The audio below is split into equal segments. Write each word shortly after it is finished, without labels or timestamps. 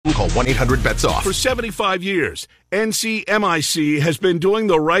Call 1-800-BETS-OFF. For 75 years, NCMIC has been doing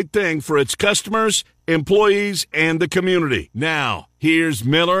the right thing for its customers, employees, and the community. Now, here's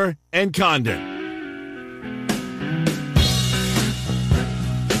Miller and Condon.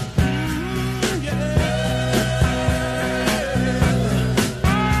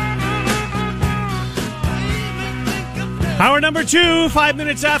 Hour number 2, 5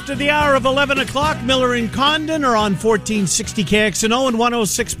 minutes after the hour of 11 o'clock. Miller and Condon are on 1460 KXNO and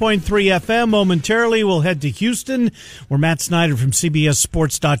 106.3 FM. Momentarily, we'll head to Houston, where Matt Snyder from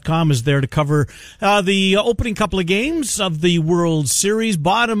CBSSports.com is there to cover the opening couple of games of the World Series.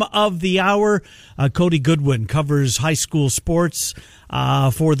 Bottom of the hour, Cody Goodwin covers high school sports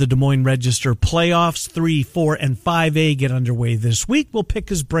for the Des Moines Register playoffs. 3, 4, and 5A get underway this week. We'll pick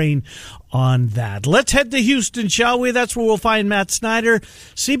his brain on that. Let's head to Houston, shall we? That's where we'll find Matt Snyder,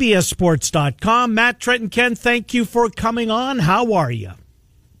 CBSSports.com. Matt, Trent, and Ken, thank you for coming on. How are you?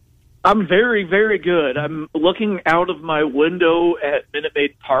 I'm very, very good. I'm looking out of my window at Minute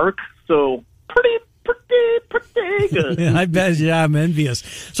Maid Park, so pretty good. I bet. Yeah, I'm envious.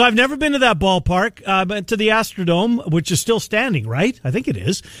 So I've never been to that ballpark, but to the Astrodome, which is still standing, right? I think it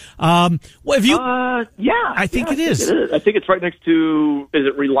is. Have you? Yeah, I think it is. I think it's right next to. Is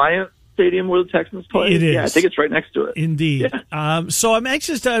it Reliant Stadium where the Texans play? It is. Yeah, I think it's right next to it. Indeed. Yeah. So I'm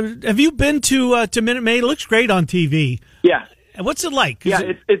anxious to. Have you been to Minute Maid? It looks great on TV. Yeah. What's it like? Yeah,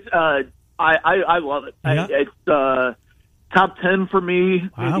 it's. I love it. Yeah. It's top 10 for me.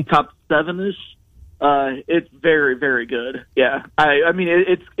 Wow. Maybe top 7-ish. It's very, very good. Yeah. I mean,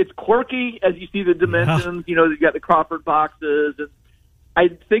 it's quirky as you see the dimensions. You know, you got the Crawford boxes. And I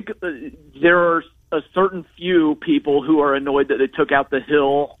think there are a certain few people who are annoyed that they took out the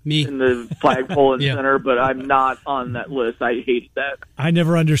hill in the flagpole in the center, but I'm not on that list. I hated that. I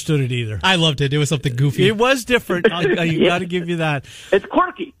never understood it either. I loved it. It was something goofy. It was different. You got to give you that. It's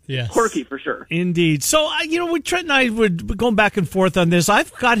quirky. Yes. Quirky for sure. Indeed. So, Trent and I would going back and forth on this.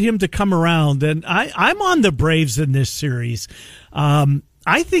 I've got him to come around, and I'm on the Braves in this series.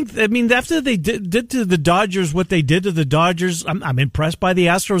 I think, after they did to the Dodgers what they did to the Dodgers, I'm impressed by the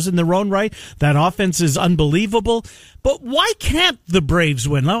Astros in their own right. That offense is unbelievable. But why can't the Braves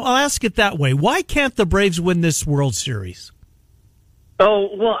win? I'll ask it that way. Why can't the Braves win this World Series?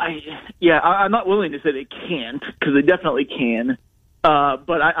 Oh, well, I'm not willing to say they can't, because they definitely can.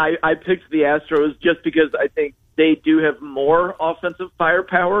 But I picked the Astros just because I think they do have more offensive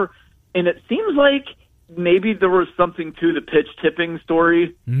firepower. And it seems like maybe there was something to the pitch tipping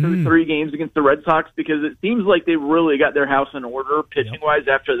story through 3 games against the Red Sox, because it seems like they really got their house in order pitching-wise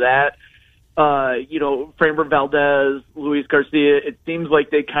after that. Framber Valdez, Luis Garcia, it seems like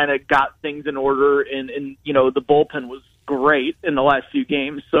they kind of got things in order, and the bullpen was great in the last few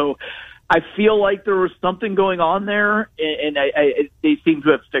games. So I feel like there was something going on there, and they seem to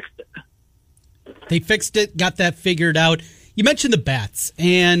have fixed it. They fixed it, got that figured out. You mentioned the bats,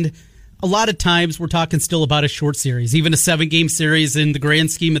 and a lot of times we're talking still about a short series. Even a 7-game series in the grand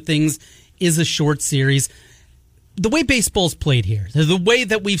scheme of things is a short series. The way baseball's played here, the way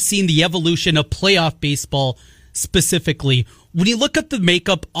that we've seen the evolution of playoff baseball specifically, when you look at the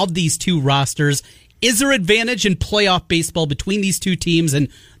makeup of these two rosters, is there advantage in playoff baseball between these two teams and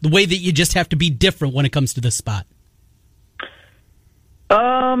the way that you just have to be different when it comes to this spot?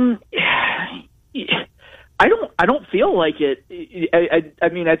 I don't feel like it.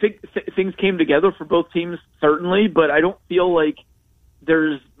 I think things came together for both teams, certainly, but I don't feel like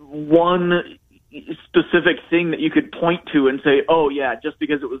there's one specific thing that you could point to and say, oh, yeah, just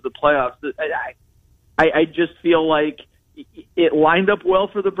because it was the playoffs. I just feel like it lined up well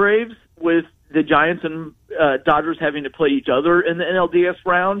for the Braves with the Giants and Dodgers having to play each other in the NLDS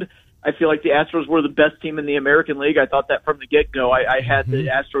round. I feel like the Astros were the best team in the American League. I thought that from the get-go. I had the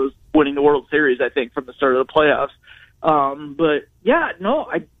Astros winning the World Series, I think, from the start of the playoffs. I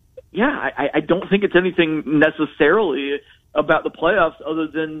don't think it's anything necessarily about the playoffs other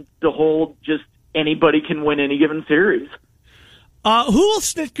than the whole just anybody can win any given series. Who will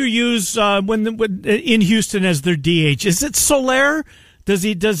Snitker use when in Houston as their DH? Is it Soler? Does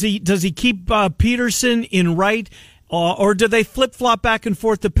he keep Peterson in right? Or do they flip-flop back and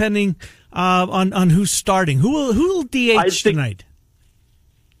forth depending on who's starting? Who will DH tonight?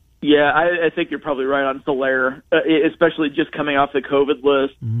 Yeah, I think you're probably right on Soler, especially just coming off the COVID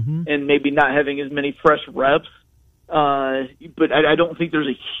list and maybe not having as many fresh reps. But I don't think there's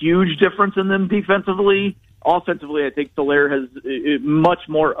a huge difference in them defensively. Offensively, I think Soler has much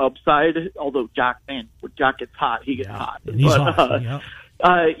more upside, although when Jock gets hot, he gets hot. He's hot, yeah.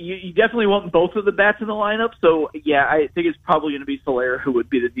 You definitely want both of the bats in the lineup, so yeah, I think it's probably going to be Soler who would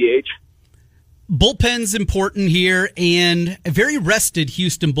be the DH. Bullpen's important here, and a very rested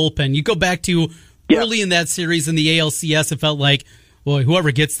Houston bullpen. You go back to early in that series in the ALCS, it felt like, boy,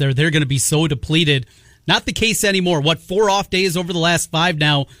 whoever gets there, they're going to be so depleted. Not the case anymore. 4 off days over the last 5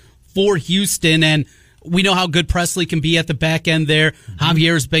 now for Houston, and we know how good Presley can be at the back end there.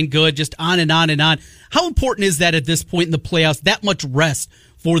 Javier's been good, just on and on and on. How important is that at this point in the playoffs, that much rest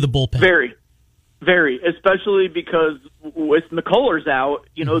for the bullpen? Very. Very, especially because with McCullers out,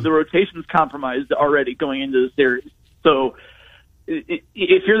 the rotation's compromised already going into the series. So if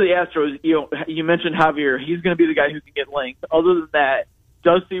you're the Astros, you mentioned Javier. He's going to be the guy who can get length. Other than that,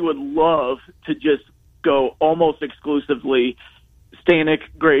 Dusty would love to just go almost exclusively Stanek,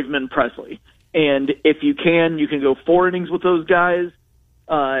 Graveman, Presley. And if you can go 4 innings with those guys.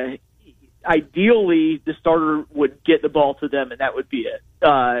 Ideally, the starter would get the ball to them, and that would be it.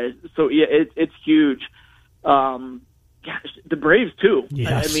 It's huge. Gosh, the Braves too.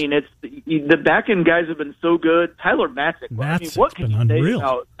 Yes. I mean, it's the back end guys have been so good. Tyler Matzik. What can you say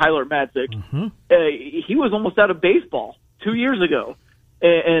about Tyler Matzik? He was almost out of baseball 2 years ago,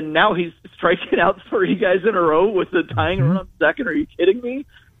 and now he's striking out 3 guys in a row with the tying run on second. Are you kidding me?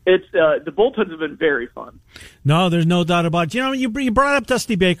 It's the bullpens have been very fun. No, there's no doubt about it. You brought up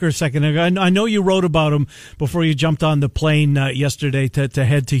Dusty Baker a second ago. I know you wrote about him before you jumped on the plane yesterday to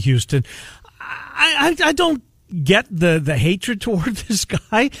head to Houston. I don't get the hatred toward this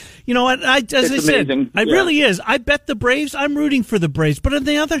guy. You know what? As I said, it really is. I bet the Braves. I'm rooting for the Braves. But on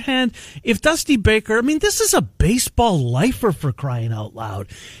the other hand, if Dusty Baker, this is a baseball lifer, for crying out loud.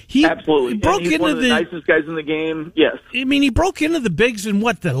 Absolutely. He's one of the nicest guys in the game. Yes. He broke into the bigs in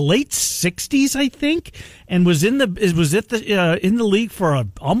the late 60s, I think, and was in the league for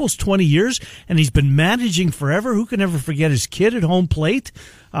almost 20 years, and he's been managing forever. Who can ever forget his kid at home plate?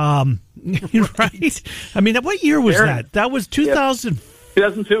 Right? What year was that? That was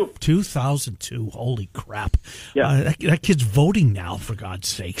 2002. 2002. Holy crap. Yeah. That kid's voting now, for God's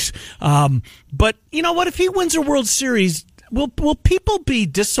sakes. But you know what? If he wins a World Series, will people be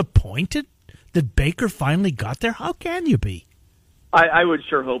disappointed that Baker finally got there? How can you be? I would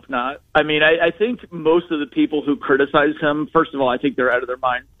sure hope not. I think most of the people who criticize him, first of all, I think they're out of their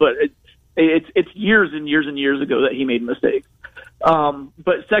minds. But it's years and years and years ago that he made mistakes.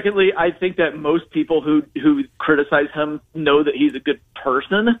 But secondly, I think that most people who criticize him know that he's a good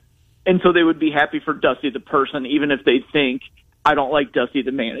person, and so they would be happy for Dusty the person, even if they think, I don't like Dusty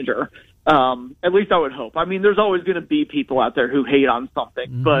the manager. At least I would hope. There's always going to be people out there who hate on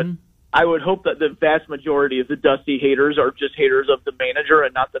something, but I would hope that the vast majority of the Dusty haters are just haters of the manager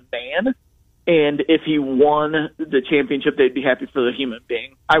and not the man. And if he won the championship, they'd be happy for the human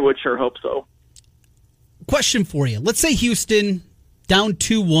being. I would sure hope so. Question for you. Let's say Houston down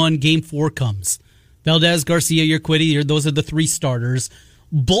 2-1, Game 4 comes. Valdez, Garcia, Urquidy, those are the 3 starters.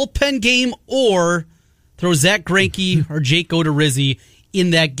 Bullpen game, or throw Zach Greinke or Jake Odorizzi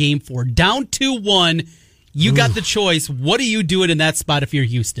in that Game 4. Down 2-1, you got the choice. What are you doing in that spot if you're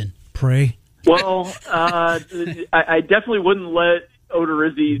Houston? Pray. Well, I definitely wouldn't let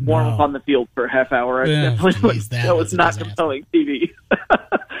Odorizzi warm up on the field for a half hour. That was not compelling TV.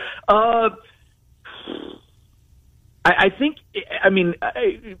 I think,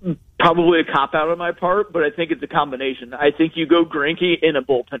 probably a cop-out on my part, but I think it's a combination. I think you go Greinke in a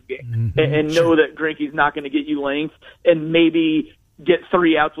bullpen game and know that Greinke's not going to get you length, and maybe get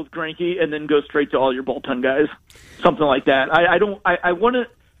 3 outs with Greinke and then go straight to all your bullpen guys. Something like that.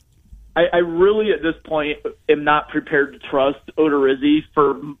 I really, at this point, am not prepared to trust Odorizzi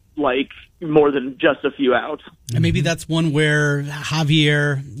for, more than just a few outs. And maybe that's one where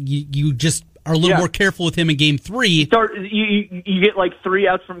Javier, you just are a little more careful with him in Game 3. You get 3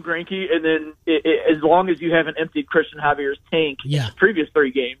 outs from Greinke, and then as long as you haven't emptied Christian Javier's tank in the previous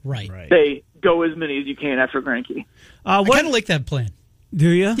 3 games, they go as many as you can after Greinke. I kind of like that plan. Do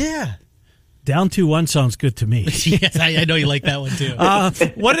you? Yeah. Down 2-1 sounds good to me. Yes, I know you like that one too.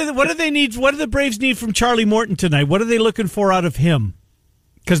 What do they need? What do the Braves need from Charlie Morton tonight? What are they looking for out of him?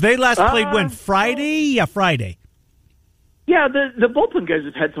 Because they last played when? Friday? Yeah, Friday. Yeah, the bullpen guys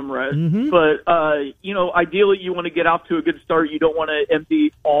have had some rest, but ideally you want to get off to a good start. You don't want to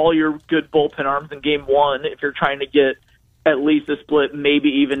empty all your good bullpen arms in Game 1 if you're trying to get at least a split, maybe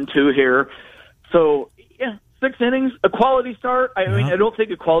even 2 here. So 6 innings, a quality start. I don't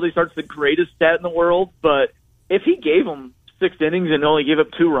think a quality start's the greatest stat in the world, but if he gave them 6 innings and only gave up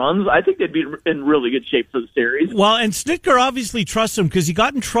 2 runs, I think they'd be in really good shape for the series. Well, and Snitker obviously trusts him because he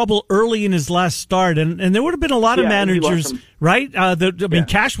got in trouble early in his last start, and there would have been a lot of managers, right?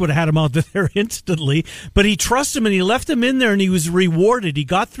 Cash would have had him out there instantly, but he trusts him and he left him in there, and he was rewarded. He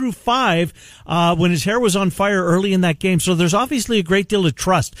got through 5 when his hair was on fire early in that game, so there's obviously a great deal of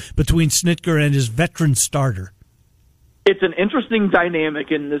trust between Snitker and his veteran starter. It's an interesting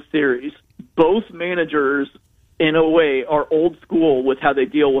dynamic in this series. Both managers, in a way, are old school with how they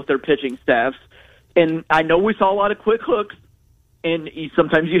deal with their pitching staffs. And I know we saw a lot of quick hooks, and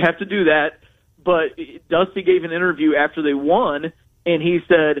sometimes you have to do that. But Dusty gave an interview after they won, and he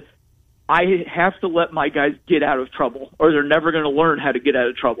said, I have to let my guys get out of trouble, or they're never going to learn how to get out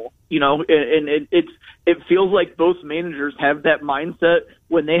of trouble. And it feels like both managers have that mindset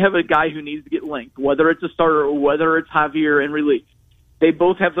when they have a guy who needs to get linked, whether it's a starter or whether it's Javier in relief. They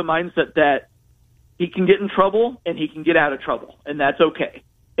both have the mindset that he can get in trouble and he can get out of trouble, and that's okay,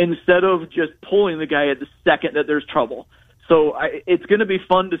 instead of just pulling the guy at the second that there's trouble. So it's going to be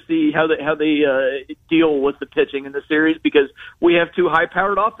fun to see how they deal with the pitching in the series, because we have 2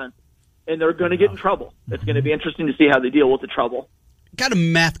 high-powered offenses, and they're going to get in trouble. It's going to be interesting to see how they deal with the trouble. Got a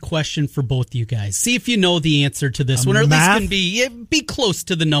math question for both of you guys. See if you know the answer to this one, or at least can be close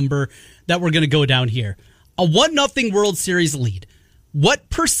to the number that we're going to go down here. A 1-0 World Series lead. What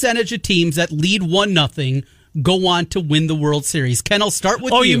percentage of teams that lead 1-0 go on to win the World Series? Ken, I'll start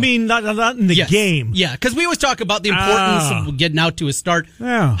with you. Oh, you mean not in the game? Yeah, because we always talk about the importance of getting out to a start.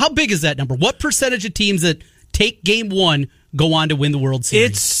 Yeah. How big is that number? What percentage of teams that take game 1 go on to win the World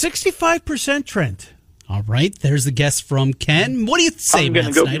Series? It's 65%, Trent. All right, there's a guess from Ken. What do you say, I'm going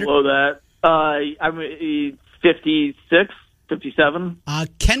to go below that. I'm 56. 57.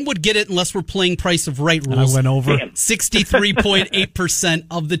 Ken would get it unless we're playing Price of Right rules. I went over. 63.8%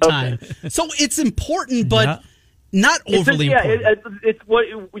 of the time. Okay. So it's important, but not overly important. It's what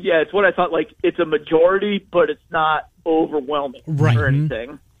I thought. Like, it's a majority, but it's not overwhelming or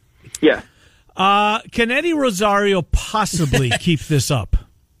anything. Yeah. Can Eddie Rosario possibly keep this up?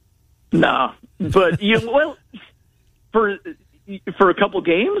 No, but for a couple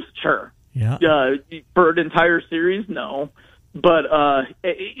games, sure. Yeah. For an entire series, no. But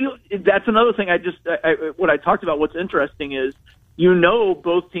that's another thing. What I talked about. What's interesting is,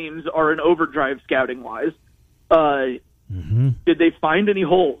 both teams are in overdrive scouting wise. Did they find any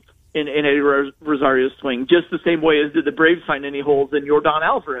holes in Eddie Rosario's swing? Just the same way as did the Braves find any holes in Yordan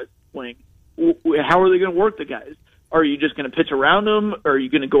Alvarez's swing? How are they going to work the guys? Are you just going to pitch around them? Or are you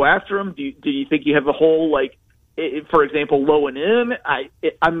going to go after them? Do you think you have a hole like, for example, low and in?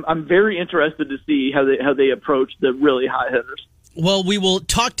 I'm very interested to see how they approach the really high hitters. Well, we will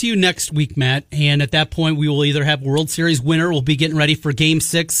talk to you next week, Matt, and at that point we will either have World Series winner, we'll be getting ready for Game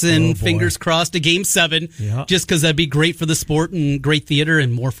 6, and fingers crossed to Game 7, just because that'd be great for the sport and great theater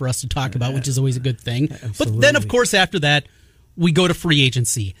and more for us to talk about, which is always a good thing. Absolutely. But then, of course, after that, we go to free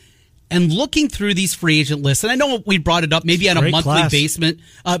agency. And looking through these free agent lists, and I know we brought it up maybe on a monthly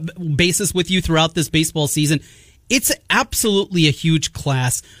basis with you throughout this baseball season, it's absolutely a huge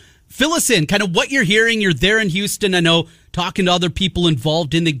class. Fill us in, kind of what you're hearing. You're there in Houston, I know, talking to other people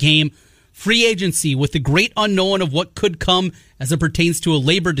involved in the game. Free agency, with the great unknown of what could come as it pertains to a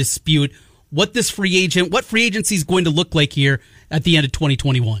labor dispute, what free agency is going to look like here at the end of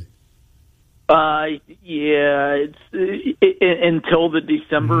 2021. It's until the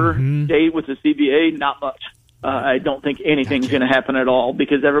December date with the CBA, not much. I don't think anything's going to happen at all,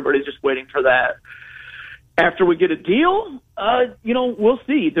 because everybody's just waiting for that. After we get a deal, we'll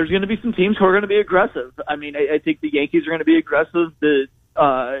see. There's going to be some teams who are going to be aggressive. I mean, I think the Yankees are going to be aggressive.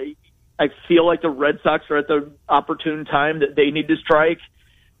 I feel like the Red Sox are at the opportune time that they need to strike.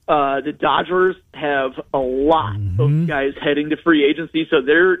 The Dodgers have a lot of guys heading to free agency, so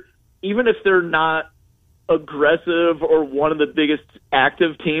even if they're not aggressive or one of the biggest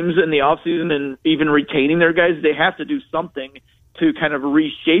active teams in the offseason and even retaining their guys, they have to do something to kind of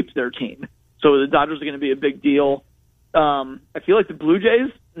reshape their team. So the Dodgers are going to be a big deal. I feel like the Blue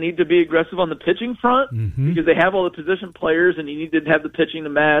Jays need to be aggressive on the pitching front because they have all the position players and you need to have the pitching to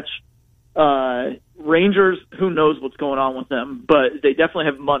match. Rangers, who knows what's going on with them, but they definitely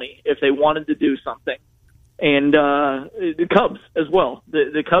have money if they wanted to do something. And the Cubs as well.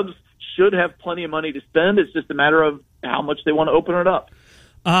 The Cubs should have plenty of money to spend. It's just a matter of how much they want to open it up.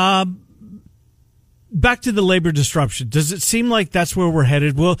 Back to the labor disruption. Does it seem like that's where we're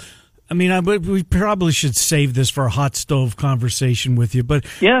headed? Well, I mean, we probably should save this for a hot stove conversation with you. But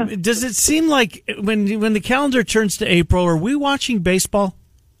does it seem like when the calendar turns to April, are we watching baseball?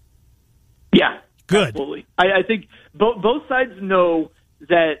 Yeah, good. Absolutely. I think both sides know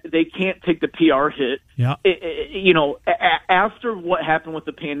that they can't take the PR hit. Yeah. After what happened with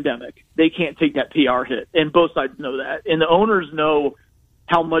the pandemic, they can't take that PR hit, and both sides know that, and the owners know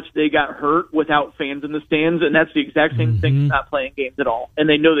how much they got hurt without fans in the stands, and that's the exact same thing as not playing games at all, and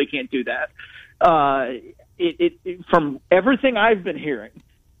they know they can't do that. From everything I've been hearing,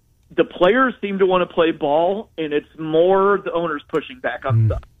 the players seem to want to play ball, and it's more the owners pushing back on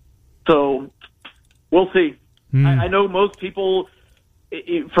stuff. So we'll see. I know most people,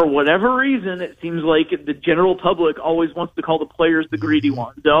 for whatever reason, it seems like the general public always wants to call the players the greedy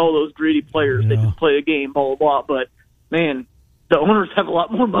ones. Oh, those greedy players, they just play a game, blah, blah, blah. But, man, the owners have a lot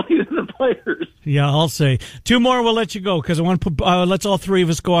more money than the players. Yeah, I'll say. Two more, we'll let you go, because I want to put, let's all three of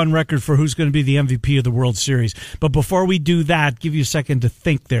us go on record for who's going to be the MVP of the World Series. But before we do that, give you a second to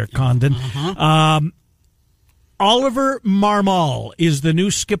think there, Condon. Oliver Marmol is the new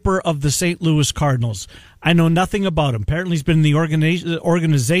skipper of the St. Louis Cardinals. I know nothing about him. Apparently he's been in the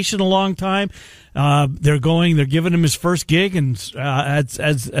organization a long time. They're giving him his first gig and as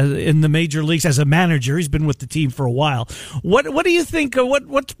in the major leagues as a manager. He's been with the team for a while. What do you think?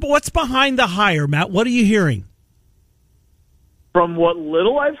 What's behind the hire, Matt? What are you hearing? From what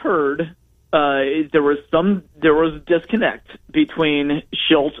little I've heard, there was disconnect between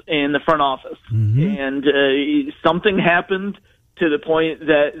Schultz and the front office, and something happened to the point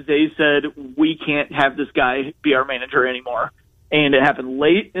that they said, we can't have this guy be our manager anymore. And it happened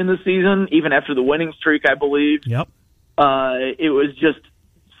late in the season, even after the winning streak, I believe. Yep. It was just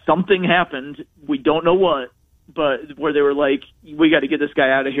something happened. We don't know what, but where they were like, we got to get this guy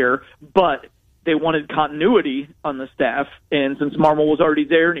out of here. But they wanted continuity on the staff. And since Marmol was already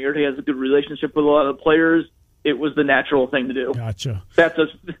there and he already has a good relationship with a lot of the players, it was the natural thing to do. Gotcha. That's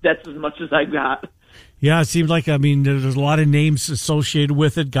as much as I got. Yeah, it seems like, there's a lot of names associated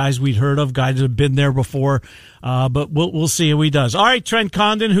with it, guys we'd heard of, guys that have been there before, but we'll see how he does. All right, Trent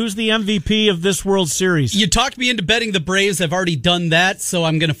Condon, who's the MVP of this World Series? You talked me into betting the Braves. I've already done that, so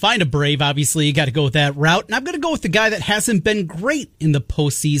I'm going to find a Brave. Obviously, you got to go with that route, and I'm going to go with the guy that hasn't been great in the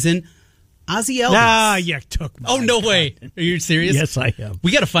postseason, Ozzie Albies. You took mine. Oh, no way. Are you serious? Yes, I am.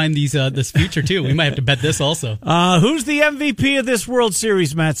 We got to find this future, too. We might have to bet this also. Who's the MVP of this World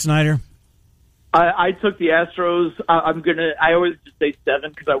Series, Matt Snyder? I took the Astros. I always just say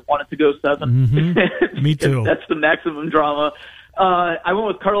 7 because I want it to go 7. Me too. That's the maximum drama. I went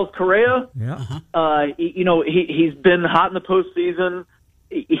with Carlos Correa. Yeah. He's been hot in the postseason.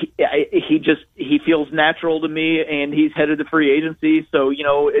 He feels natural to me, and he's headed to free agency. So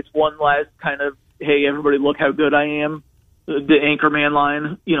it's one last kind of, hey, everybody, look how good I am. The anchorman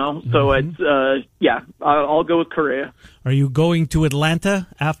line, So it's I'll go with Correa. Are you going to Atlanta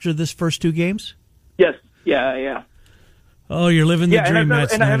after this first 2 games? Yes. Yeah. Oh, you're living the dream,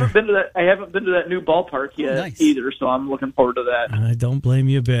 Matt Snyder. I haven't been to that new ballpark yet either, so I'm looking forward to that. I don't blame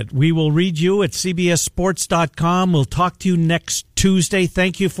you a bit. We will read you at cbssports.com. We'll talk to you next Tuesday.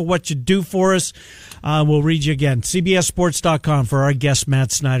 Thank you for what you do for us. We'll read you again. cbssports.com for our guest,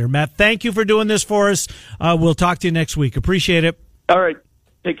 Matt Snyder. Matt, thank you for doing this for us. We'll talk to you next week. Appreciate it. All right.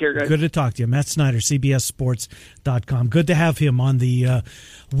 Take care, guys. Good to talk to you. Matt Snyder, cbssports.com. Good to have him on the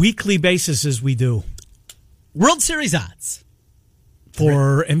weekly basis as we do. World Series odds.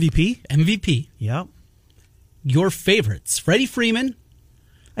 For MVP? MVP. Yeah. Your favorites, Freddie Freeman.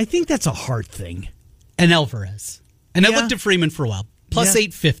 I think that's a hard thing. And Alvarez. And I looked at Freeman for a while. Plus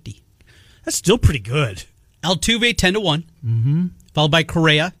 850. That's still pretty good. Altuve, 10-1. Followed by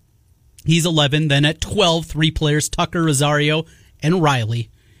Correa. He's 11. Then at 12, 3 players, Tucker, Rosario, and Riley.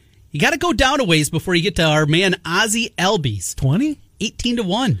 You got to go down a ways before you get to our man Ozzie Albies. 20?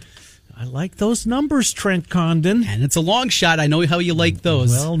 18-1. I like those numbers, Trent Condon. And it's a long shot. I know how you like those.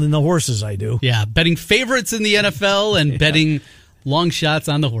 Well, in the horses I do. Yeah, betting favorites in the NFL and betting long shots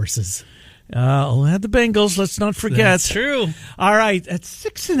on the horses. I'll have the Bengals, let's not forget. That's true. All right, at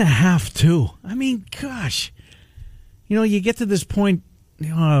 6.5, too. I mean, gosh. You get to this point,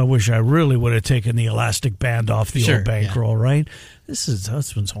 I wish I really would have taken the elastic band off the old bankroll, right?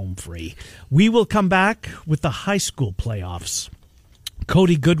 This one's home free. We will come back with the high school playoffs.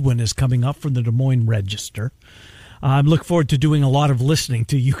 Cody Goodwin is coming up from the Des Moines Register. I'm looking forward to doing a lot of listening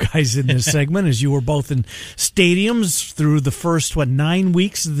to you guys in this segment as you were both in stadiums through the first, 9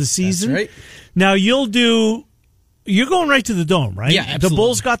 weeks of the season. That's right. Now, you're going right to the Dome, right? Yeah, absolutely. The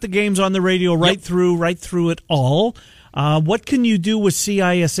Bulls got the games on the radio right through it all. What can you do with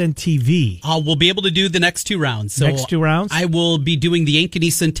CISN TV? We'll be able to do the next 2 rounds. So next 2 rounds? I will be doing the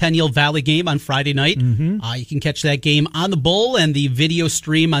Ankeny Centennial Valley game on Friday night. You can catch that game on the Bull and the video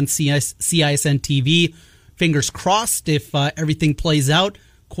stream on CISN TV. Fingers crossed if everything plays out.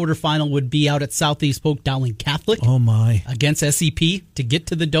 quarterfinal would be out at Southeast Polk Dowling Catholic. Oh, my. Against SEP to get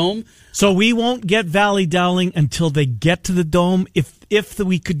to the Dome. So we won't get Valley Dowling until they get to the Dome. If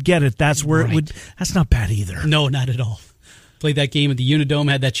we could get it, that's where it would. That's not bad either. No, not at all. Played that game at the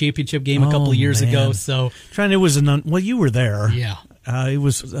Unidome, had that championship game a couple of years ago. So it was well, you were there. Yeah. It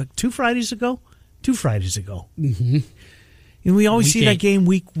was 2 Fridays ago? 2 Fridays ago. Mm-hmm. And we always see that game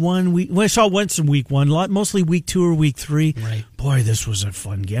week 1. I saw once in week 1, mostly week 2 or week 3. Right. Boy, this was a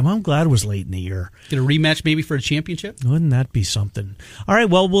fun game. I'm glad it was late in the year. Get a rematch maybe for a championship? Wouldn't that be something? All right,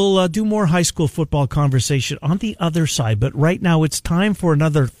 well, we'll do more high school football conversation on the other side. But right now, it's time for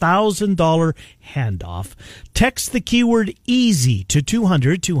another $1,000 handoff. Text the keyword EASY to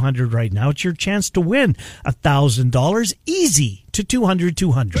 200 right now. It's your chance to win $1,000 easy to 200.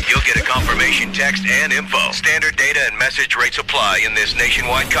 You'll get a confirmation text and info. Standard data and message rates apply in this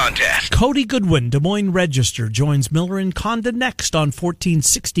nationwide contest. Cody Goodwin, Des Moines Register, joins Miller and Condon next on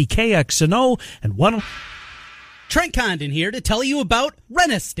 1460 KXNO and 1. Trent Condon here to tell you about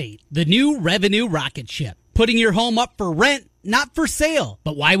Rent Estate, the new revenue rocket ship. Putting your home up for rent, not for sale.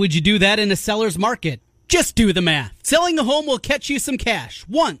 But why would you do that in a seller's market? Just do the math. Selling a home will catch you some cash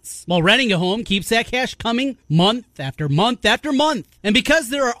once, while renting a home keeps that cash coming month after month after month. And because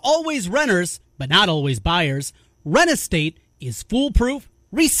there are always renters, but not always buyers, Rent Estate is foolproof,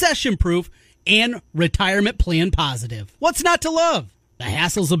 recession-proof, and retirement plan positive. What's not to love? The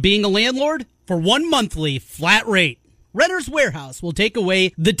hassles of being a landlord? For one monthly flat rate, Renter's Warehouse will take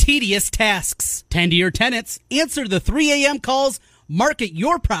away the tedious tasks. Tend to your tenants, answer the 3 a.m. calls, market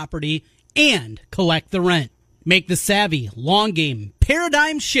your property, and collect the rent. Make the savvy, long game,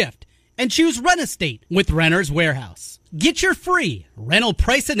 paradigm shift and choose Rent Estate with Renter's Warehouse. Get your free rental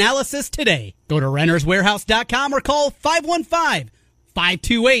price analysis today. Go to renterswarehouse.com or call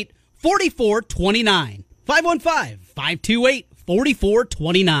 515-528-4429.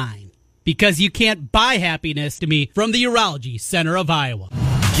 515-528-4429. Because you can't buy happiness to me from the Urology Center of Iowa.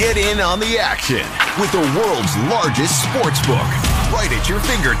 Get in on the action with the world's largest sports book right at your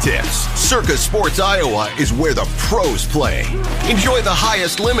fingertips. Circa Sports Iowa is where the pros play. Enjoy the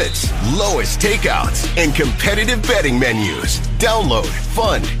highest limits, lowest takeouts, and competitive betting menus. Download,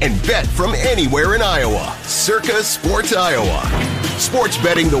 fund, and bet from anywhere in Iowa. Circa Sports Iowa. Sports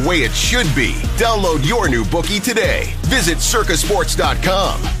betting the way it should be. Download your new bookie today. Visit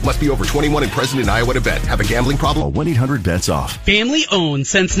circasports.com. Must be over 21 and present in Iowa to bet. Have a gambling problem? 1-800-BETS-OFF. Family owned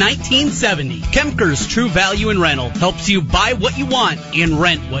since 1970. Kempker's True Value and Rental helps you buy what you want and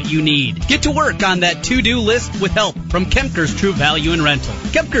rent what you need. Get to work on that to-do list with help from Kempker's True Value and Rental.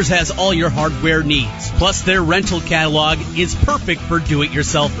 Kempker's has all your hardware needs. Plus, their rental catalog is perfect for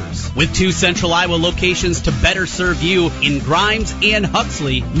do-it-yourselfers. With 2 Central Iowa locations to better serve you in Grimes and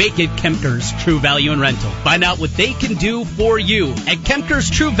Huxley, make it Kempker's True Value and Rental. Find out what they can do for you at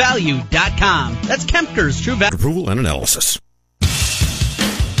KempkersTrueValue.com. That's Kempker's True Value. Approval and analysis.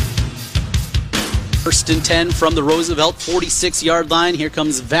 1st and 10 from the Roosevelt 46-yard line. Here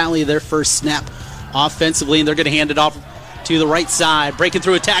comes Valley, their first snap offensively, and they're going to hand it off to the right side. Breaking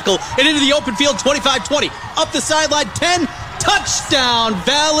through a tackle and into the open field, 25-20. Up the sideline, 10. Touchdown,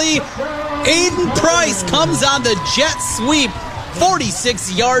 Valley. Aiden Price comes on the jet sweep.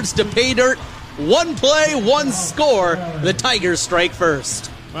 46 yards to pay dirt. 1 play, 1 score. The Tigers strike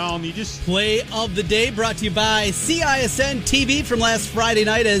first. Well, and you just Play of the day brought to you by CISN TV from last Friday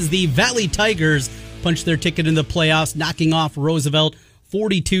night as the Valley Tigers punched their ticket in the playoffs, knocking off Roosevelt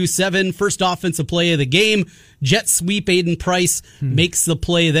 42-7. First offensive play of the game. Jet sweep. Aiden Price makes the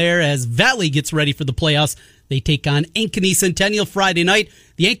play there as Valley gets ready for the playoffs. They take on Ankeny Centennial Friday night.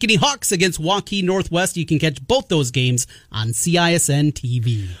 The Ankeny Hawks against Waukee Northwest. You can catch both those games on CISN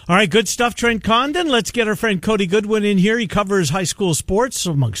TV. All right, good stuff, Trent Condon. Let's get our friend Cody Goodwin in here. He covers high school sports,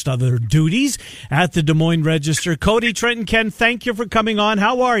 amongst other duties, at the Des Moines Register. Cody, Trent, and Ken, thank you for coming on.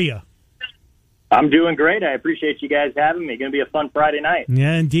 How are you? I'm doing great. I appreciate you guys having me. Going to be a fun Friday night.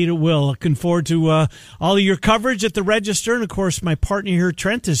 Yeah, indeed it will. Looking forward to all of your coverage at the Register. And, of course, my partner here,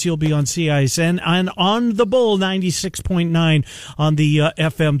 Trent, is he'll be on CISN and on the Bull 96.9 on the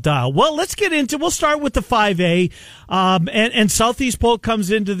FM dial. Well, let's get into we'll start with the 5A. And Southeast Polk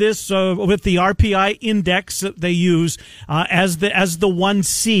comes into this with the RPI index that they use as the 1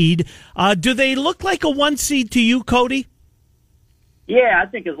 seed. Do they look like a 1 seed to you, Cody? Yeah, I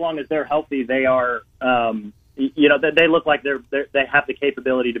think as long as they're healthy, they are. They look like they have the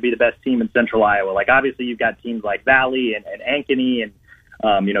capability to be the best team in Central Iowa. Like obviously, you've got teams like Valley and Ankeny, and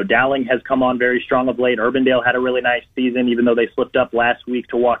Dowling has come on very strong of late. Urbandale had a really nice season, even though they slipped up last week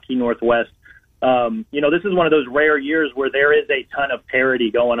to Waukee Northwest. This is one of those rare years where there is a ton of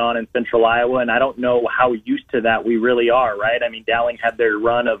parity going on in Central Iowa, and I don't know how used to that we really are, right? I mean, Dowling had their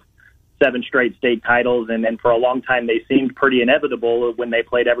run of 7 straight state titles, and for a long time they seemed pretty inevitable when they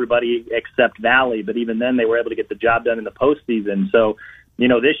played everybody except Valley, but even then they were able to get the job done in the postseason. So,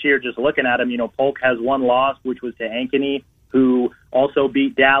 this year, just looking at them, Polk has one loss, which was to Ankeny, who also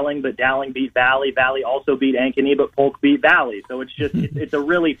beat Dowling, but Dowling beat Valley. Valley also beat Ankeny, but Polk beat Valley. So it's just it's a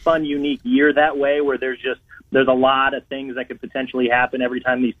really fun, unique year that way, where there's a lot of things that could potentially happen every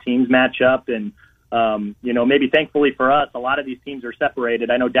time these teams match up. And maybe thankfully for us, a lot of these teams are separated.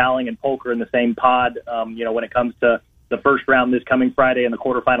 I know Dowling and Polk are in the same pod. When it comes to the first round this coming Friday and the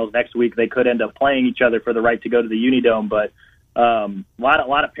quarterfinals next week, they could end up playing each other for the right to go to the Unidome, but. A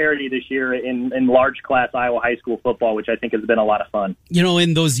lot of parity this year in large class Iowa high school football, which I think has been a lot of fun.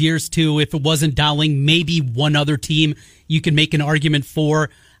 In those years too, if it wasn't Dowling, maybe one other team you can make an argument for.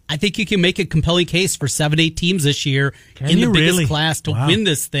 I think you can make a compelling case for 7-8 teams this year in the biggest class to win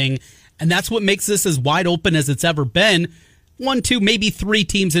this thing. And that's what makes this as wide open as it's ever been. 1, 2, maybe 3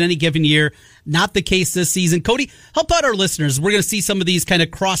 teams in any given year. Not the case this season. Cody, help out our listeners. We're going to see some of these kind of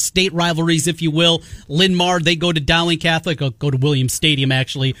cross-state rivalries, if you will. Linn-Mar, they go to Dowling Catholic. I'll go to Williams Stadium,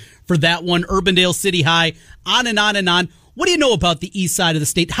 actually, for that one. Urbandale City High, on and on and on. What do you know about the east side of the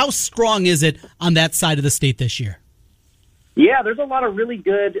state? How strong is it on that side of the state this year? Yeah, there's a lot of really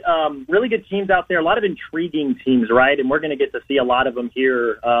good teams out there, a lot of intriguing teams, right? And we're going to get to see a lot of them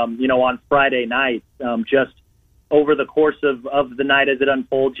here, on Friday night, just over the course of the night as it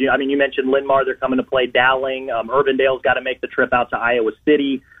unfolds. You mentioned Linn-Mar, they're coming to play Dowling. Urbandale's got to make the trip out to Iowa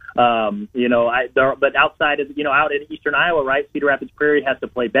City. But outside of, out in eastern Iowa, right, Cedar Rapids Prairie has to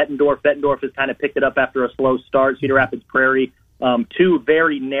play Bettendorf. Bettendorf has kind of picked it up after a slow start. Cedar Rapids Prairie, 2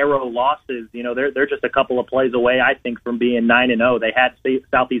 very narrow losses. They're just a couple of plays away, I think, from being 9-0. They had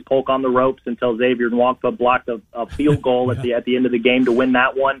Southeast Polk on the ropes until Xavier Nwankpa blocked a field goal at the end of the game to win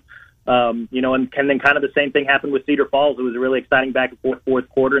that one. And then kind of the same thing happened with Cedar Falls. It was a really exciting back and forth fourth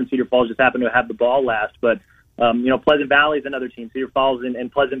quarter, and Cedar Falls just happened to have the ball last. But, Pleasant Valley is another team. Cedar Falls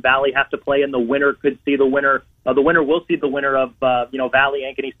and Pleasant Valley have to play, and the winner could see the winner. The winner will see the winner of, Valley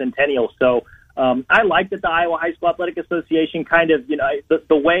Ankeny Centennial. So I like that the Iowa High School Athletic Association kind of,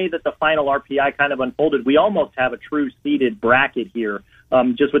 the way that the final RPI kind of unfolded, we almost have a true seeded bracket here,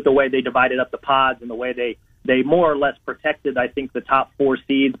 just with the way they divided up the pods and the way they more or less protected, I think, the top 4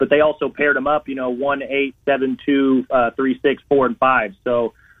 seeds, but they also paired them up, 1, 8, 7, 2, 3, 6, 4, and 5.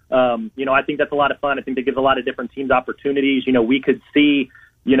 So, I think that's a lot of fun. I think that gives a lot of different teams opportunities. We could see,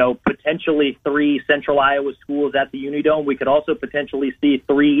 potentially 3 Central Iowa schools at the Unidome. We could also potentially see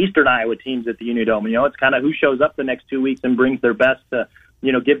 3 Eastern Iowa teams at the Unidome. It's kind of who shows up the next 2 weeks and brings their best to,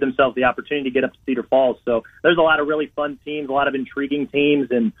 give themselves the opportunity to get up to Cedar Falls. So there's a lot of really fun teams, a lot of intriguing teams,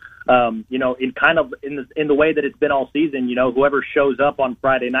 and in the way that it's been all season, whoever shows up on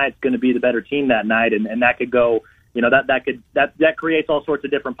Friday night is going to be the better team that night, and that could go. That creates all sorts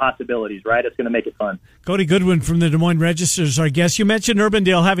of different possibilities, right? It's going to make it fun. Cody Goodwin from the Des Moines Register is our guest. You mentioned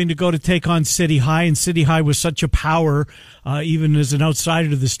Urbandale having to go to take on City High, and City High was such a power, even as an outsider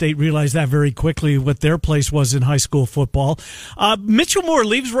to the state, realized that very quickly what their place was in high school football. Mitchell Moore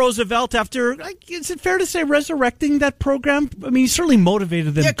leaves Roosevelt after, is it fair to say, resurrecting that program? I mean, he certainly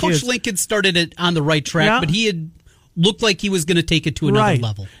motivated them. Yeah, Coach Lincoln started it on the right track, but he had looked like he was going to take it to another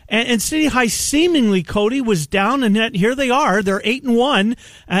level. And City High seemingly, Cody, was down, and yet here they are. They're 8-1,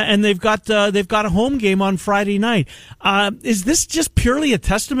 and they've got a home game on Friday night. Is this just purely a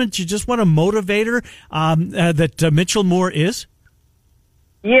testament to just what a motivator that Mitchell Moore is?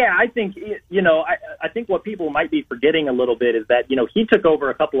 Yeah, I think I think what people might be forgetting a little bit is that he took over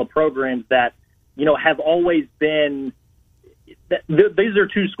a couple of programs that have always been. These are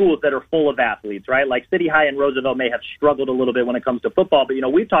 2 schools that are full of athletes, right? Like City High and Roosevelt may have struggled a little bit when it comes to football, but,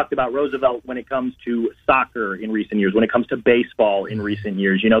 we've talked about Roosevelt when it comes to soccer in recent years, when it comes to baseball in recent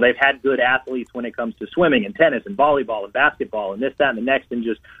years. They've had good athletes when it comes to swimming and tennis and volleyball and basketball and this, that, and the next, and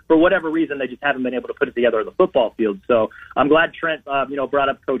just for whatever reason, they just haven't been able to put it together on the football field. So I'm glad Trent, brought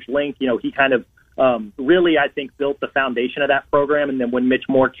up Coach Link. He kind of really, I think, built the foundation of that program. And then when Mitch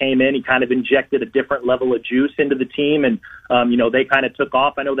Moore came in, he kind of injected a different level of juice into the team. And, they kind of took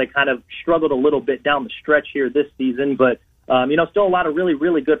off. I know they kind of struggled a little bit down the stretch here this season, but, still a lot of really,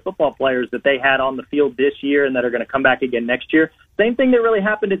 really good football players that they had on the field this year and that are going to come back again next year. Same thing that really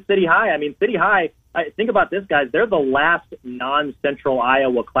happened at City High. I mean, City High, think about this, guys. They're the last non-Central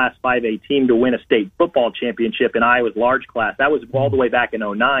Iowa Class 5A team to win a state football championship in Iowa's large class. That was all the way back in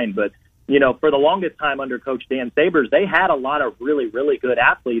 2009, but for the longest time under Coach Dan Sabers, they had a lot of really, really good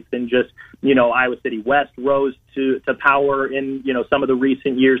athletes, and just, Iowa City West rose to power in, some of the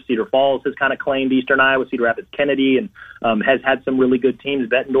recent years. Cedar Falls has kind of claimed Eastern Iowa, Cedar Rapids Kennedy, and has had some really good teams.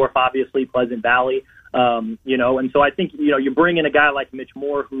 Bettendorf, obviously, Pleasant Valley, and so I think, you bring in a guy like Mitch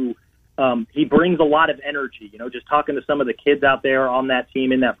Moore who, he brings a lot of energy. Just talking to some of the kids out there on that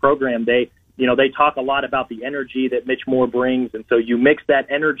team in that program, they talk a lot about the energy that Mitch Moore brings. And so you mix that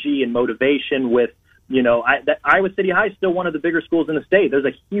energy and motivation with, Iowa City High is still one of the bigger schools in the state. There's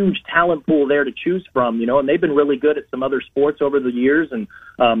a huge talent pool there to choose from, and they've been really good at some other sports over the years, and,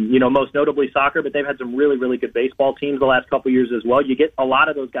 most notably soccer, but they've had some really, really good baseball teams the last couple of years as well. You get a lot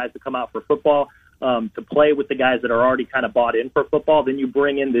of those guys to come out for football, to play with the guys that are already kind of bought in for football. Then you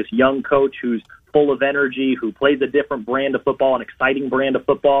bring in this young coach who's full of energy, who plays a different brand of football, an exciting brand of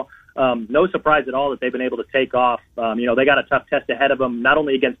football. No surprise at all that they've been able to take off. They got a tough test ahead of them, not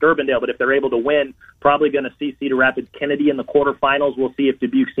only against Urbandale, but if they're able to win, probably going to see Cedar Rapids Kennedy in the quarterfinals. We'll see if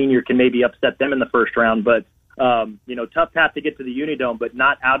Dubuque Senior can maybe upset them in the first round. But, tough path to get to the Unidome, but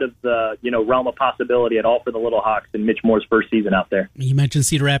not out of the, realm of possibility at all for the Little Hawks in Mitch Moore's first season out there. You mentioned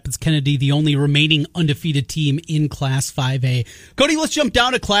Cedar Rapids Kennedy, the only remaining undefeated team in Class 5A. Cody, let's jump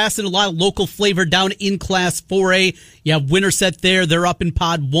down a class and a lot of local flavor down in Class 4A. You have Winterset there. They're up in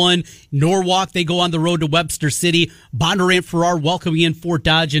Pod 1. Norwalk, they go on the road to Webster City. Bondurant Farrar welcoming in Fort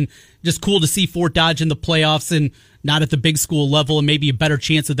Dodge, and just cool to see Fort Dodge in the playoffs and not at the big school level, and maybe a better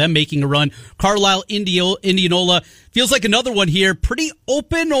chance of them making a run. Carlisle, Indianola, feels like another one here. Pretty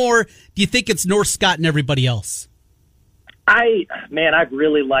open, or do you think it's North Scott and everybody else? I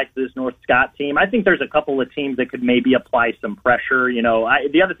really like this North Scott team. I think there's a couple of teams that could maybe apply some pressure.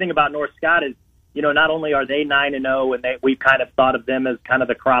 The other thing about North Scott is, not only are they 9-0, and we've kind of thought of them as kind of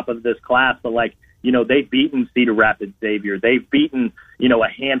the crop of this class, but they've beaten Cedar Rapids Xavier. They've beaten, a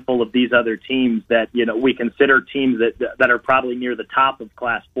handful of these other teams that, we consider teams that are probably near the top of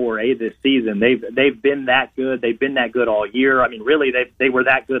Class 4A this season. They've been that good. They've been that good all year. I mean, really, they were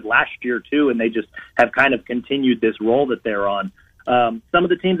that good last year too, and they just have kind of continued this role that they're on. Some of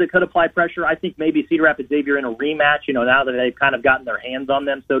the teams that could apply pressure, I think maybe Cedar Rapids Xavier in a rematch, now that they've kind of gotten their hands on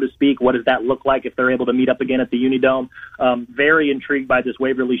them, so to speak. What does that look like if they're able to meet up again at the Unidome? Very intrigued by this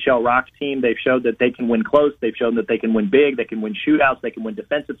Waverly Shell Rocks team. They've showed that they can win close. They've shown that they can win big. They can win shootouts. They can win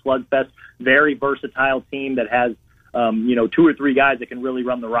defensive slugfest. Very versatile team that has, 2 or 3 guys that can really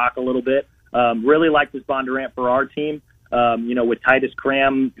run the rock a little bit. Really like this Bondurant Farrar team. With Titus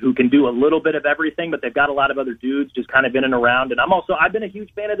Cram, who can do a little bit of everything, but they've got a lot of other dudes just kind of in and around. And I've been a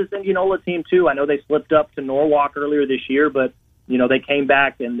huge fan of this Indianola team too. I know they slipped up to Norwalk earlier this year, but, they came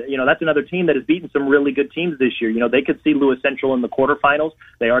back, and, that's another team that has beaten some really good teams this year. They could see Lewis Central in the quarterfinals.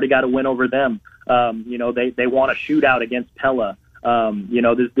 They already got a win over them. They want a shootout against Pella.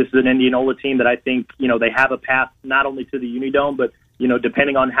 This is an Indianola team that I think, they have a path not only to the Unidome, but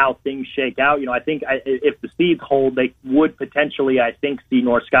depending on how things shake out, I think if the seeds hold, they would potentially, I think, see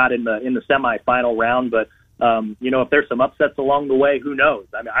North Scott in the semifinal round. But if there's some upsets along the way, who knows?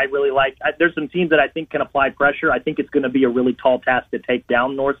 I mean, I really there's some teams that I think can apply pressure. I think it's going to be a really tall task to take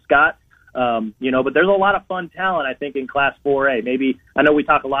down North Scott. But there's a lot of fun talent, I think, in Class 4A. Maybe, I know we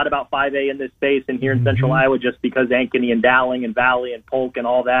talk a lot about 5A in this space and here in Central Iowa just because Ankeny and Dowling and Valley and Polk and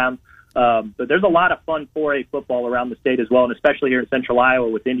all that. But there's a lot of fun 4A football around the state as well, and especially here in Central Iowa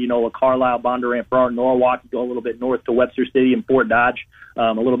with Indianola, Carlisle, Bondurant, Farrar, Norwalk. You go a little bit north to Webster City and Fort Dodge,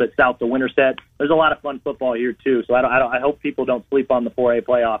 a little bit south to Winterset. There's a lot of fun football here too. So I hope people don't sleep on the 4A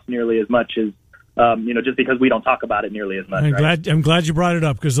playoffs nearly as much as just because we don't talk about it nearly as much. I'm glad you brought it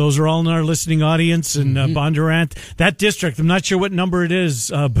up because those are all in our listening audience. And Bondurant, that district, I'm not sure what number it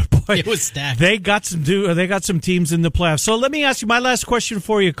is, but boy, it was stacked. They got some teams in the playoffs. So let me ask you my last question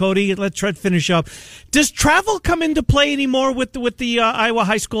for you, Cody. Let's try to finish up. Does travel come into play anymore with the Iowa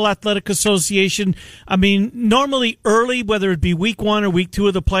High School Athletic Association? I mean, normally early, whether it be week 1 or week 2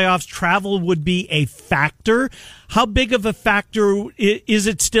 of the playoffs, travel would be a factor. How big of a factor is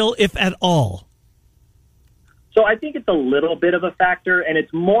it still, if at all? So I think it's a little bit of a factor, and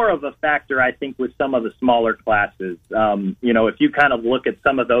it's more of a factor, I think, with some of the smaller classes. If you kind of look at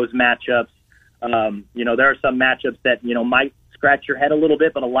some of those matchups, there are some matchups that, might scratch your head a little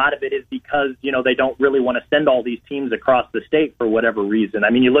bit, but a lot of it is because, they don't really want to send all these teams across the state for whatever reason. I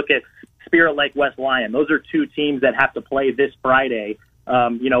mean, you look at Spirit Lake West Lyon. Those are 2 teams that have to play this Friday.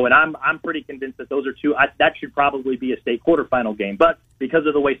 And I'm pretty convinced that those are 2. That should probably be a state quarterfinal game. But because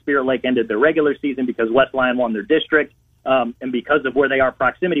of the way Spirit Lake ended their regular season, because West Lyon won their district, and because of where they are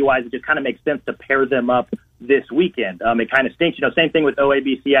proximity-wise, it just kind of makes sense to pair them up this weekend. It kind of stinks. Same thing with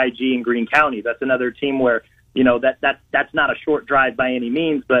OABCIG in Greene County. That's another team where, that's not a short drive by any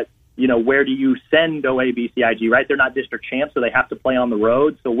means, but where do you send OABCIG, right? They're not district champs, so they have to play on the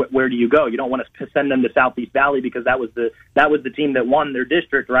road. So where do you go? You don't want to send them to Southeast Valley because that was the team that won their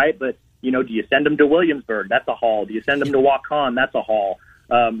district, right? But, do you send them to Williamsburg? That's a haul. Do you send them to Waukon? That's a haul.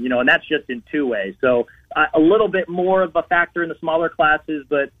 And that's just in two ways. So a little bit more of a factor in the smaller classes,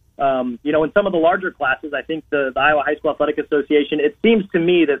 but in some of the larger classes, I think the Iowa High School Athletic Association, it seems to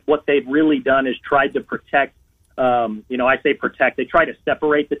me that what they've really done is tried to protect, I say protect, they try to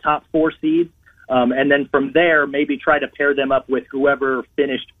separate the top 4 seeds, and then from there, maybe try to pair them up with whoever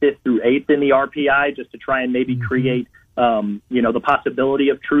finished 5th through 8th in the RPI, just to try and maybe create, the possibility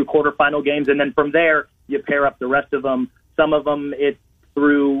of true quarterfinal games. And then from there, you pair up the rest of them. Some of them, it's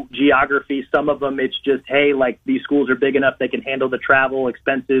through geography. Some of them, it's just, hey, like these schools are big enough, they can handle the travel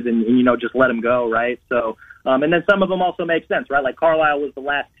expenses and just let them go, right? So, and then some of them also make sense, right? Like Carlisle was the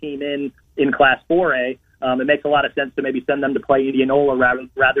last team in Class 4A. It makes a lot of sense to maybe send them to play Indianola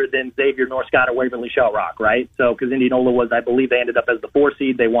rather than Xavier, North Scott, or Waverly Shell Rock, right? So, because Indianola was, I believe they ended up as the 4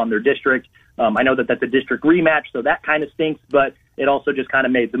 seed. They won their district. I know that that's a district rematch, so that kind of stinks, but it also just kind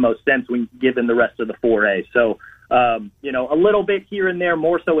of made the most sense when given the rest of the 4A. So, a little bit here and there,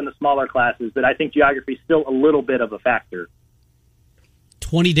 more so in the smaller classes, but I think geography is still a little bit of a factor.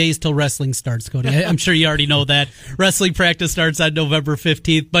 20 days till wrestling starts, Cody. I'm sure you already know that. Wrestling practice starts on November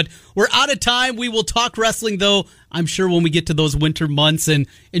 15th, but we're out of time. We will talk wrestling, though, I'm sure when we get to those winter months, and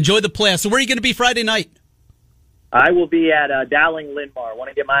enjoy the playoffs. So where are you going to be Friday night? I will be at Dowling Linn-Mar. I want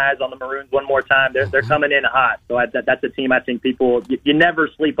to get my eyes on the Maroons one more time. They're coming in hot. So that's a team I think people, you never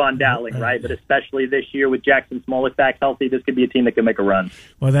sleep on Dowling, right? But especially this year with Jackson Smolik back healthy, this could be a team that can make a run.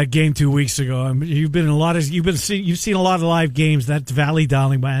 Well, that game 2 weeks ago, you've seen a lot of live games. That Valley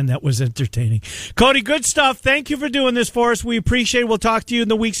Dowling, man, that was entertaining. Cody, good stuff. Thank you for doing this for us. We appreciate it. We'll talk to you in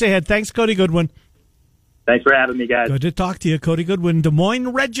the weeks ahead. Thanks, Cody Goodwin. Thanks for having me, guys. Good to talk to you, Cody Goodwin, Des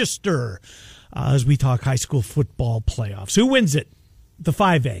Moines Register. As we talk high school football playoffs. Who wins it? The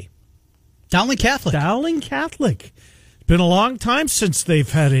 5A. Dowling Catholic. Dowling Catholic. It's been a long time since they've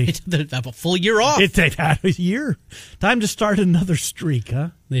had a full year off. They've had a year. Time to start another streak, huh?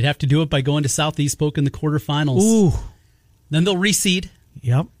 They'd have to do it by going to Southeast Polk in the quarterfinals. Ooh. Then they'll reseed.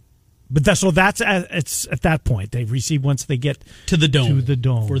 Yep. But it's at that point. They reseed once they get to the dome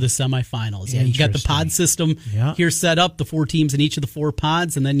for the semifinals. Yeah, you got the pod system here set up, the 4 teams in each of the 4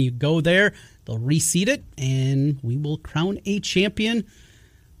 pods, and then you go there. They'll reseed it, and we will crown a champion.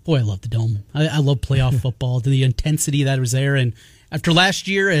 Boy, I love the Dome. I love playoff football, the intensity that was there. And after last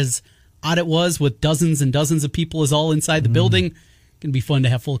year, as odd it was with dozens and dozens of people is all inside the building, it's going to be fun to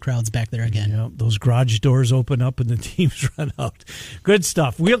have full crowds back there again. Yeah, those garage doors open up and the teams run out. Good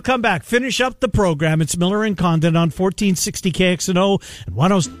stuff. We'll come back, finish up the program. It's Miller and Condon on 1460 KXNO and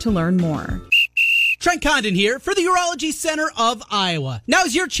 106. To learn more. Trent Condon here for the Urology Center of Iowa.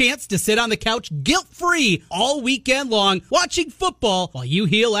 Now's your chance to sit on the couch guilt-free all weekend long watching football while you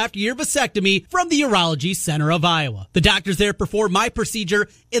heal after your vasectomy from the Urology Center of Iowa. The doctors there perform my procedure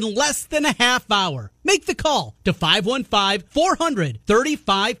in less than a half hour. Make the call to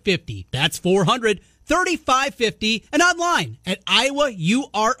 515-400-3550. That's 400-3550 and online at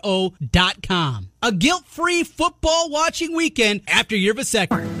iowauro.com. A guilt-free football watching weekend after your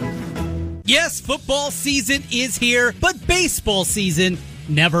vasectomy. Yes, football season is here, but baseball season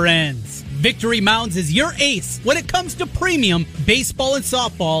never ends. Victory Mounds is your ace when it comes to premium baseball and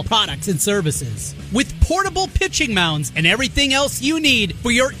softball products and services. With portable pitching mounds and everything else you need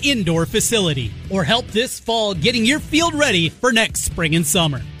for your indoor facility. Or help this fall getting your field ready for next spring and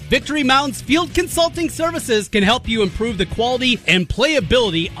summer. Victory Mounds Field Consulting Services can help you improve the quality and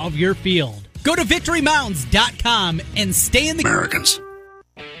playability of your field. Go to victorymounds.com and stay in the Americans.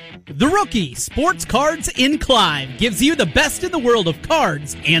 The Rookie Sports Cards in Clive gives you the best in the world of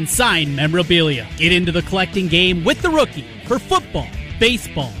cards and signed memorabilia. Get into the collecting game with The Rookie for football,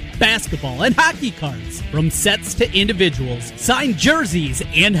 baseball, basketball, and hockey cards. From sets to individuals, signed jerseys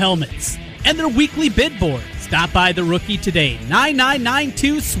and helmets. And their weekly bid board. Stop by The Rookie today,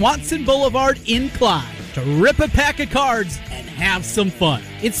 9992 Swanson Boulevard in Clive, to rip a pack of cards and have some fun.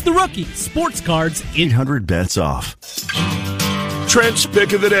 It's The Rookie Sports Cards in 800 bets off. Trent's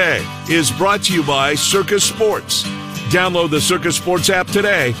Pick of the Day is brought to you by Circus Sports. Download the Circus Sports app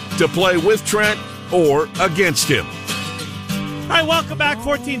today to play with Trent or against him. All right, welcome back.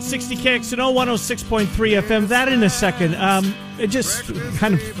 1460 KXNO 106.3 FM. That in a second. Just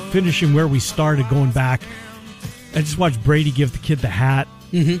kind of finishing where we started, going back. I just watched Brady give the kid the hat.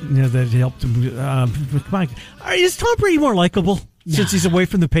 Mm-hmm. That helped him. Come on. Is Tom Brady more likable since he's away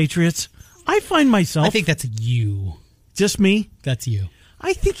from the Patriots? I find myself. I think that's you. Just me? That's you.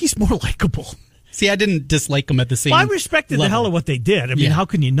 I think he's more likable. See, I didn't dislike him at the same Well, I respected level. the hell of what they did. I mean, Yeah. how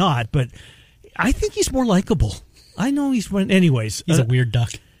can you not? But I think he's more likable. I know he's one. Anyways, He's a weird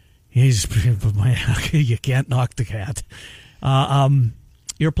duck. you can't knock the cat.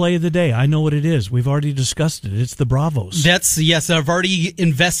 Your play of the day. I know what it is. We've already discussed it. It's the Bravos. Yes, I've already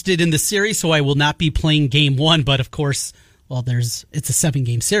invested in the series, so I will not be playing game one. But of course, well, it's a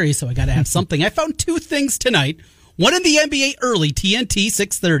 7-game series, so I got to have something. I found 2 things tonight. One in the NBA early, TNT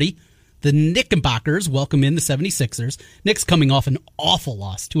 6:30. The Knickerbockers welcome in the 76ers. Knicks coming off an awful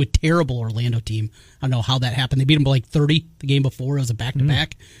loss to a terrible Orlando team. I don't know how that happened. They beat them by like 30 the game before. It was a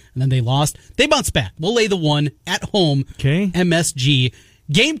back-to-back, and then they lost. They bounced back. We'll lay the 1 at home. Okay. MSG.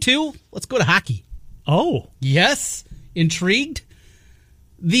 Game 2, let's go to hockey. Oh. Yes. Intrigued?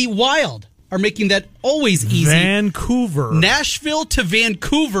 The Wild are making that always easy. Vancouver. Nashville to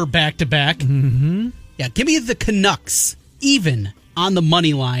Vancouver back-to-back. Mm-hmm. Yeah, give me the Canucks even on the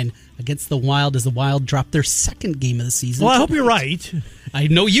money line against the Wild as the Wild drop their 2nd game of the season. Well, I hope you're right. I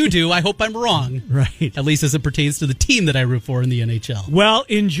know you do. I hope I'm wrong. Right. At least as it pertains to the team that I root for in the NHL. Well,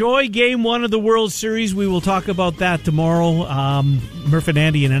 enjoy Game 1 of the World Series. We will talk about that tomorrow. Murph and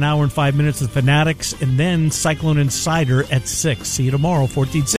Andy in an hour and 5 minutes. The Fanatics, and then Cyclone Insider at 6. See you tomorrow, 14:60.